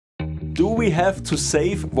Do we have to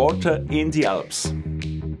save water in the Alps?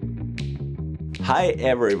 Hi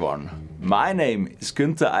everyone, my name is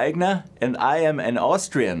Günther Aigner and I am an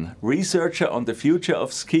Austrian researcher on the future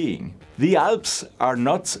of skiing. The Alps are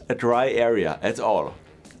not a dry area at all.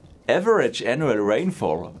 Average annual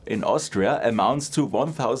rainfall in Austria amounts to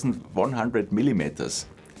 1,100 millimeters.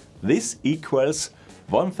 This equals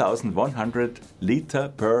 1,100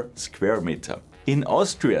 liter per square meter. In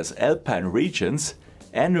Austria's alpine regions,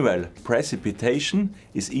 annual precipitation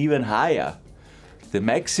is even higher, the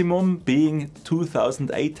maximum being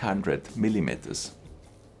 2,800 millimeters.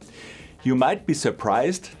 You might be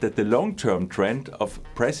surprised that the long-term trend of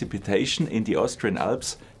precipitation in the Austrian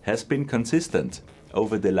Alps has been consistent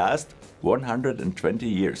over the last 120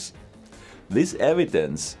 years. This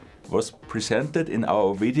evidence was presented in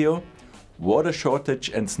our video Water Shortage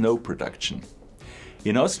and Snow Production.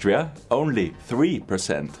 In Austria, only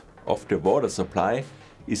 3% of the water supply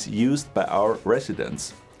is used by our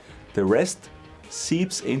residents. The rest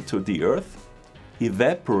seeps into the earth,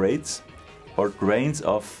 evaporates or drains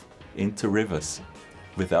off into rivers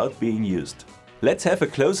without being used. Let's have a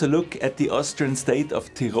closer look at the Austrian state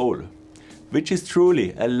of Tirol, which is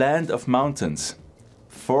truly a land of mountains.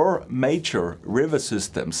 4 major river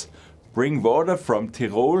systems bring water from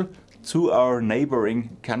Tirol to our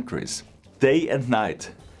neighboring countries, day and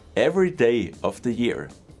night, every day of the year.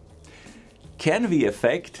 Can we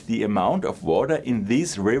affect the amount of water in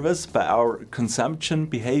these rivers by our consumption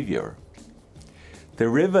behavior? The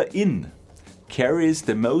river Inn carries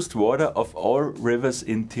the most water of all rivers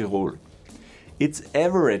in Tirol. Its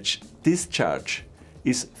average discharge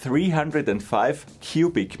is 305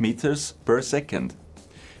 cubic meters per second,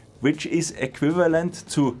 which is equivalent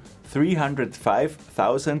to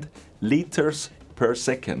 305,000 liters per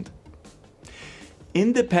second.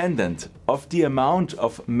 Independent of the amount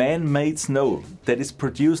of man-made snow that is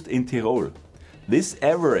produced in Tirol, this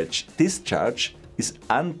average discharge is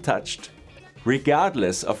untouched,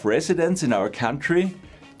 regardless of residents in our country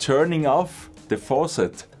turning off the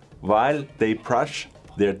faucet while they brush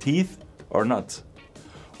their teeth or not,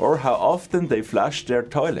 or how often they flush their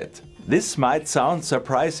toilet. This might sound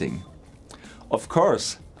surprising. Of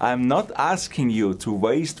course, I am not asking you to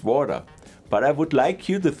waste water, but I would like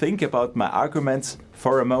you to think about my arguments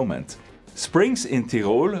for a moment. Springs in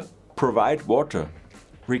Tirol provide water,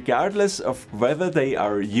 regardless of whether they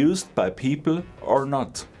are used by people or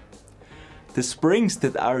not. The springs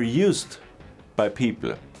that are used by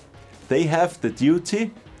people, they have the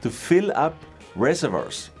duty to fill up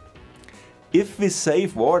reservoirs. If we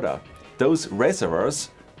save water, those reservoirs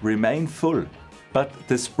remain full, but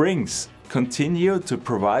the springs continue to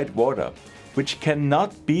provide water, which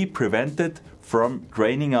cannot be prevented from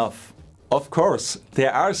draining off. Of course,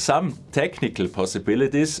 there are some technical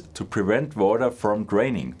possibilities to prevent water from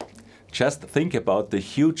draining. Just think about the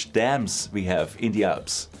huge dams we have in the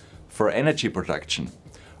Alps for energy production,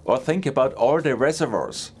 or think about all the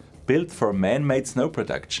reservoirs built for man-made snow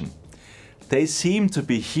production. They seem to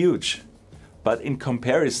be huge, but in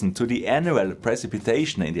comparison to the annual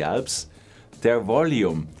precipitation in the Alps, their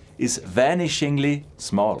volume is vanishingly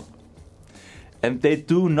small. And they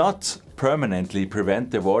do not permanently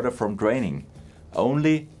prevent the water from draining,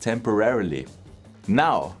 only temporarily.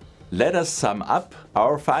 Now, let us sum up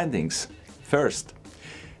our findings. First,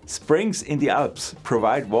 springs in the Alps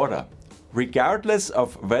provide water, regardless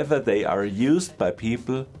of whether they are used by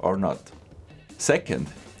people or not. Second,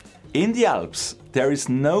 in the Alps, there is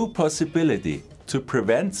no possibility to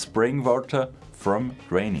prevent spring water from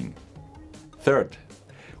draining. Third,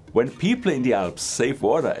 when people in the Alps save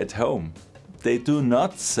water at home, they do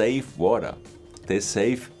not save water, they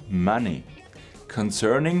save money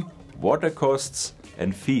concerning water costs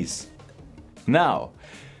and fees. Now,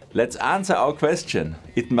 let's answer our question.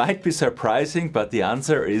 It might be surprising, but the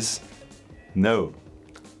answer is no.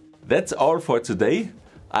 That's all for today.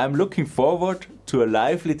 I'm looking forward to a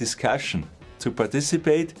lively discussion. To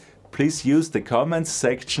participate, please use the comments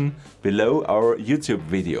section below our YouTube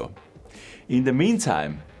video. In the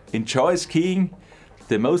meantime, enjoy skiing,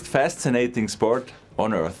 the most fascinating sport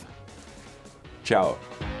on earth. Ciao.